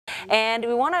And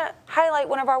we want to highlight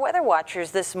one of our weather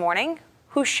watchers this morning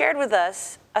who shared with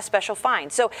us a special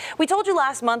find. So we told you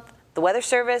last month, the Weather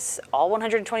Service, all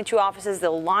 122 offices,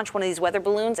 they'll launch one of these weather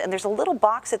balloons, and there's a little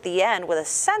box at the end with a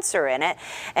sensor in it,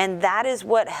 and that is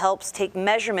what helps take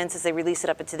measurements as they release it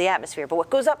up into the atmosphere. But what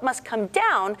goes up must come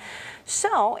down.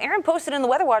 So Aaron posted in the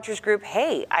Weather Watchers group,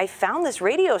 hey, I found this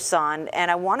radiosonde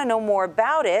and I want to know more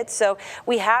about it. So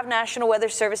we have National Weather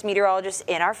Service meteorologists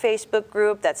in our Facebook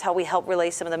group. That's how we help relay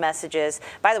some of the messages.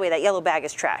 By the way, that yellow bag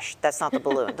is trash. That's not the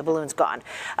balloon. The balloon's gone.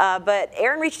 But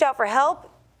Aaron reached out for help.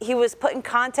 He was put in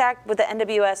contact with the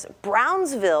NWS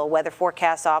Brownsville Weather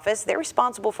Forecast Office. They're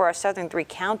responsible for our southern 3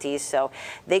 counties, so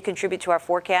they contribute to our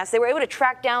forecast. They were able to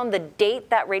track down the date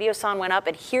that radiosonde went up,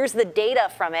 and here's the data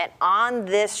from it on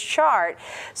this chart.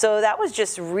 So that was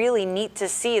just really neat to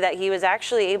see that he was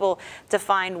actually able to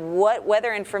find what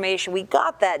weather information we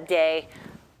got that day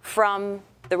from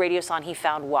the radiosonde he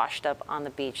found washed up on the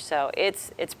beach. So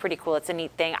it's pretty cool. It's a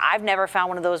neat thing. I've never found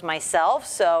one of those myself,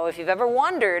 so if you've ever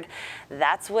wondered,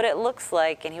 that's what it looks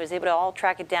like. And he was able to all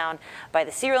track it down by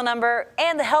the serial number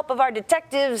and the help of our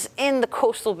detectives in the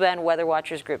Coastal Bend Weather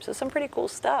Watchers group. So some pretty cool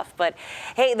stuff. But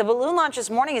hey, the balloon launch this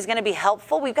morning is going to be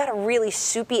helpful. We've got a really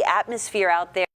soupy atmosphere out there.